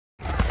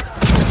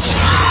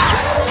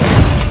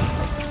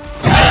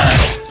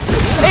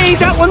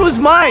That one was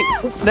mine!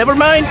 Never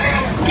mind.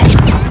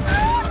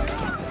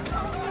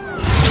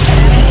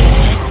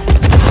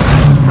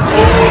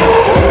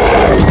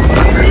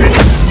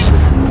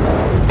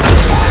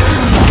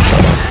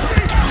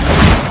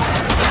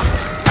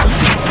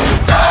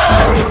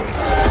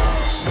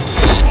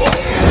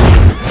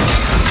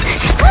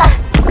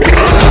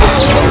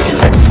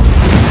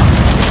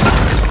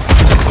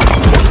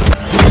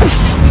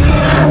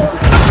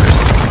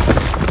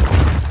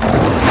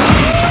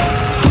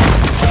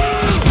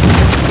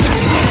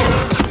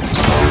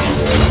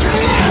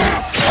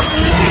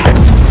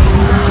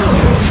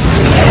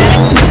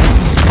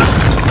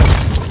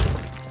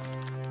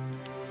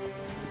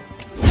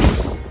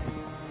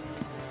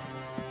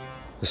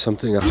 There's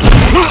something up. Icarus!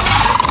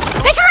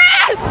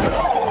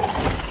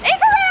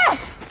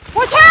 Icarus!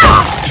 Watch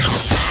out!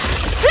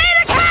 Clear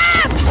the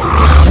camp!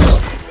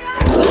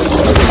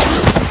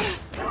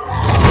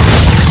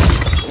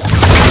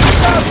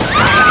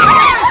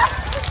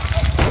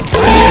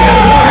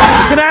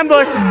 It's an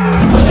ambush!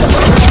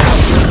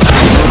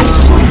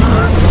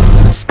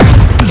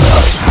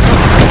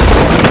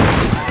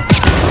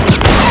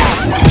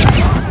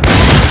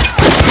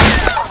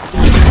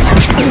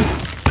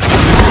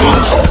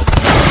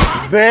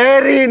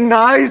 Very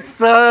nice,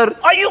 sir.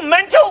 Are you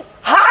mental?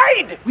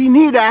 Hide! We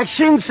need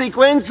action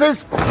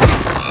sequences.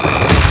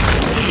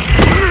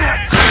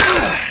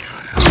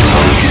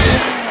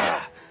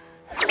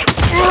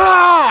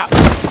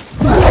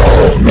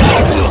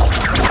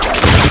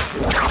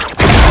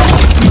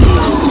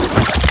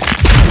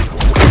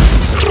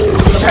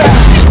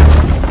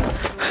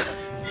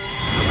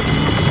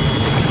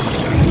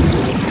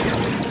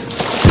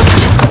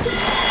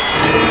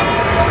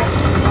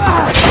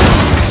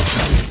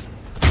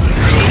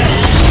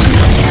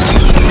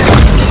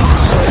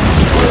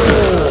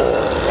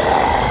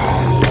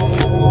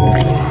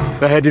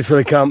 They're headed for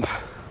the camp.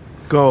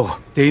 Go.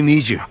 They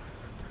need you.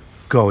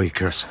 Go,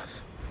 Icarus.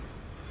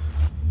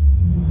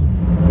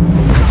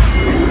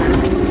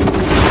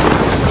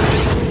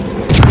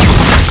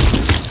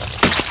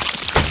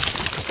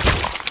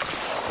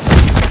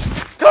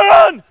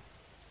 Karan!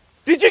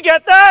 Did you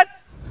get that?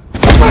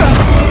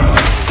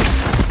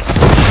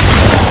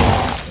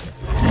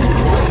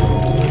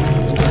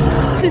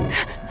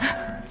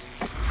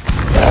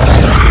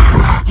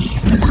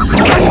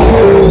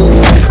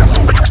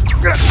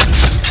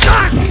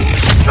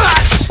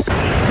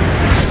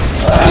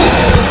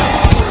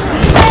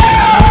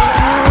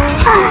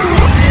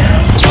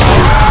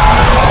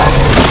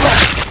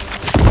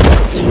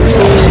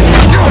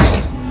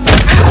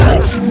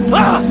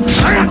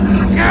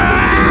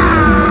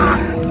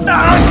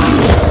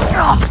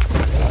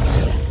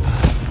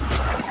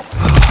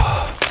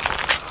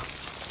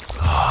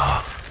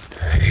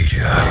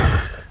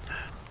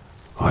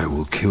 I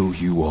will kill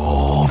you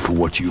all for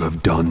what you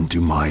have done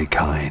to my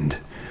kind.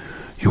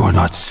 You are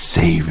not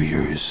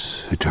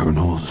saviors,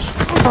 Eternals.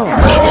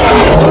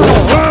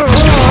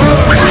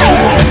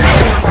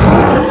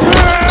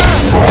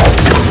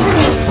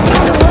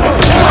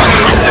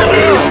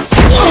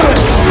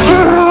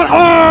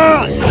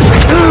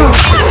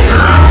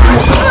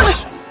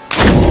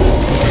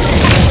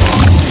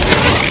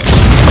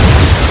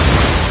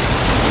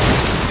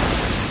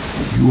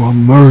 You are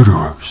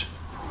murderers.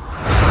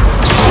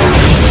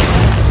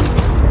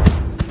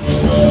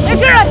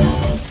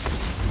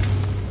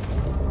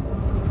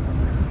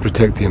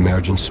 Protect the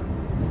emergence.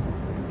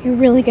 You're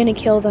really gonna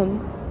kill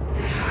them?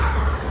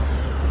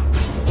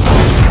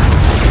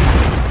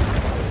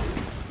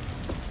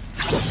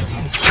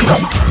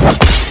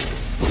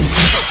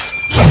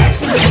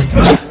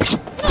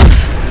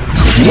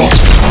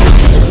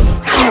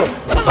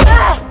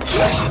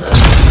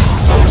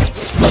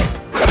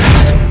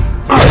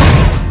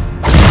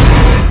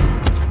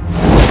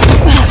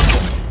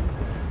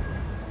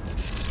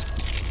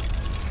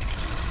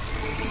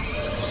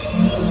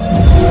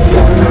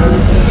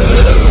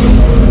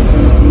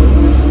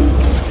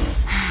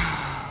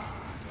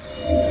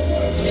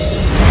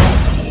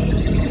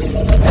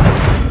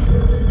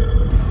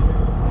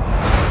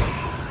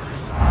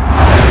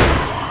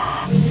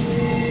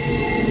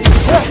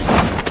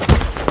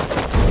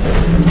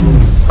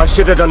 I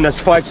should have done this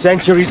 5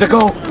 centuries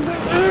ago.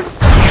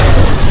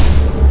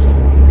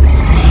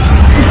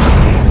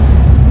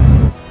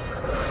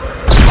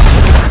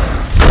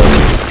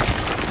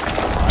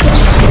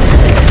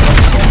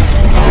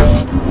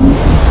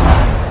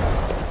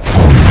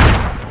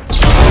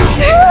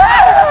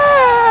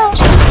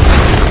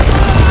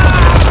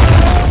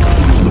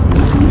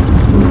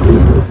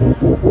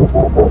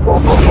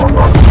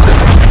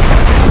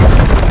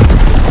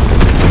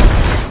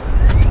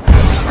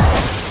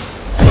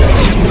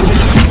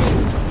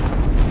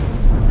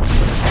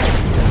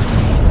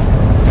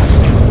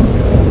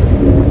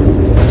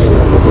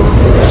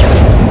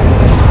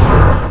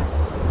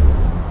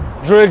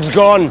 Druig's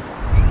gone.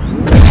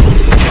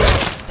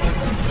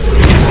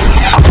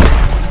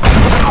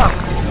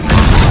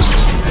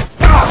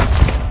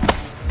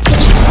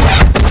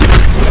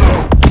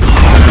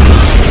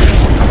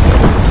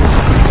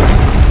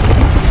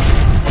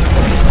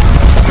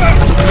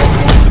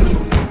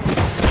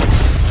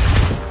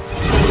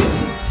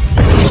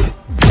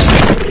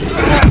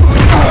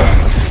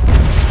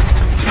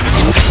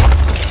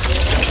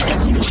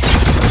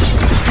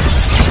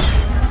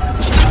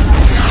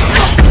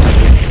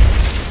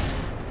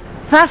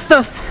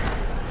 Fastos!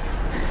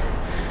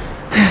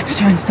 I have to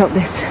try and stop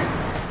this.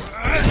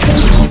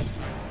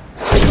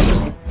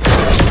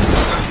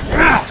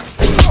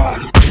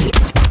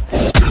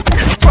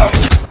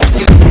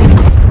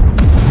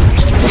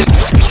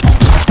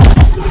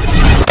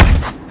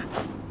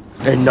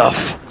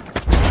 Enough.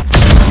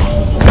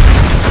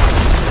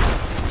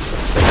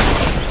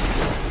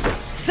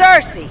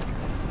 Cersei!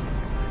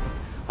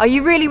 Are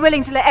you really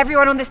willing to let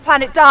everyone on this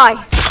planet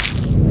die?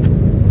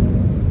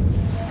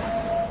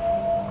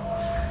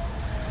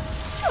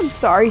 I'm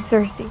sorry,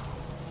 Cersei.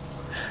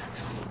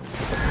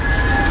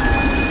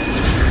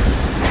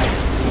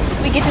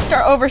 We get to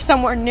start over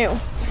somewhere new.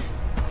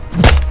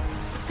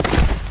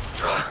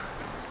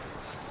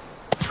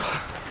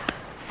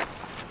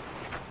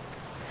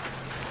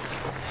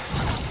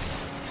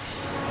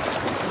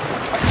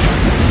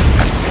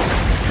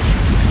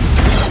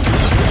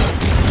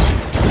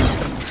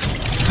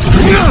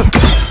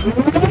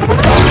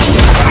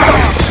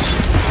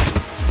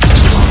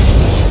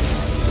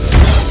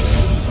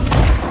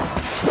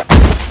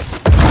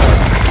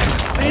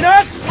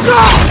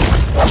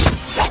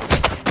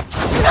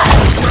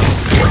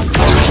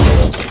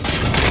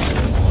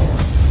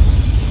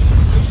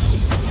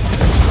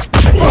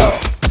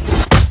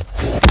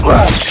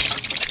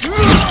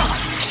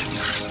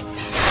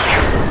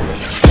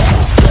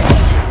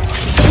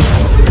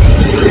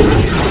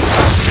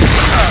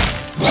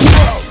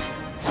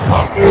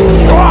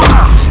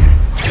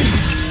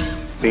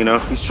 Athena,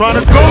 he's trying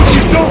to go,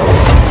 you don't!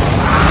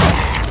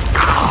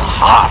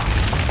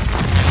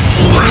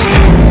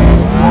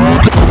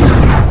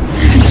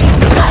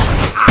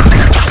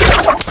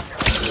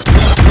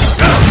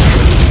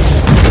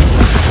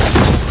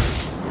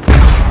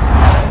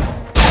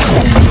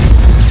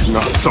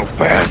 Not so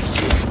fast.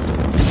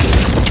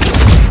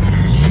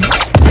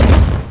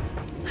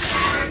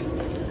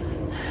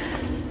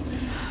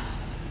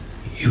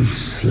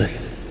 Useless.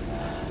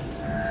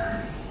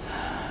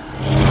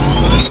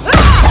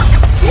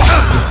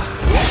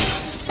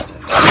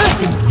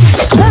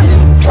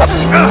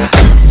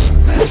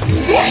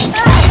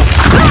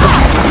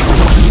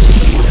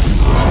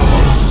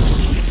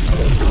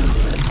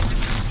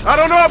 I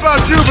don't know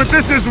about you, but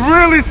this is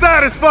really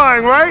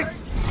satisfying, right?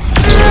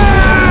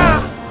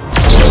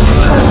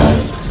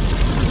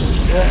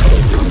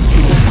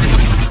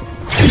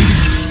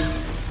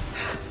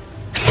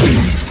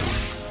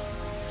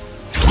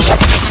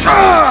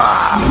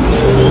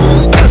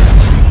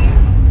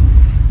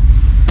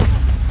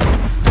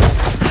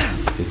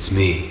 It's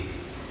me,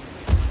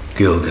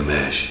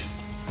 Gilgamesh.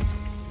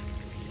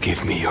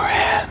 Give me your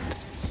hand.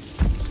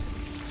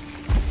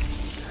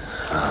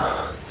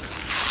 Oh,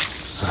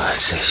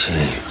 that's a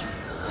shame.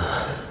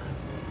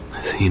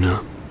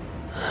 Athena.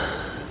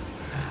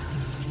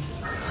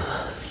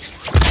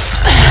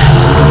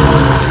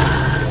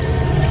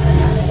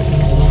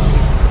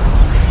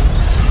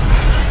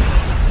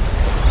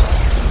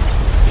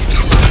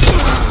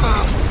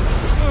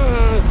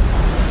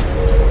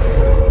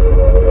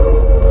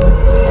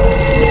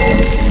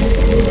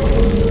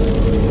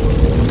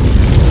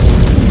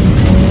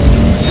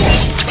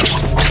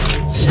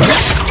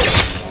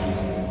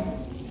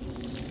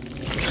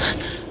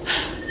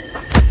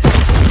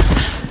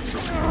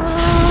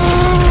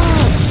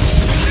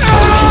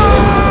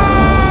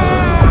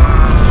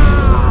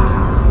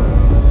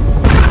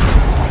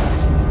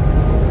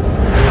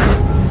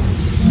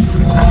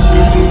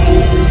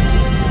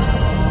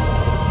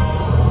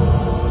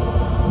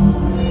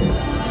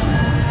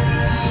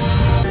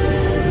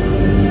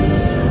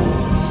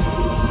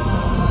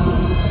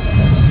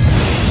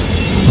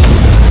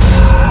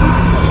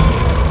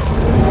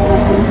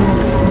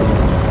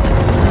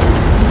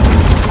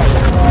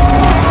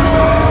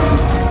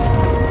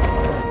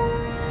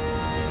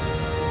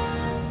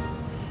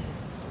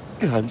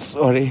 I'm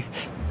sorry.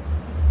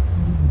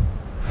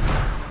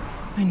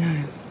 I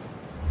know.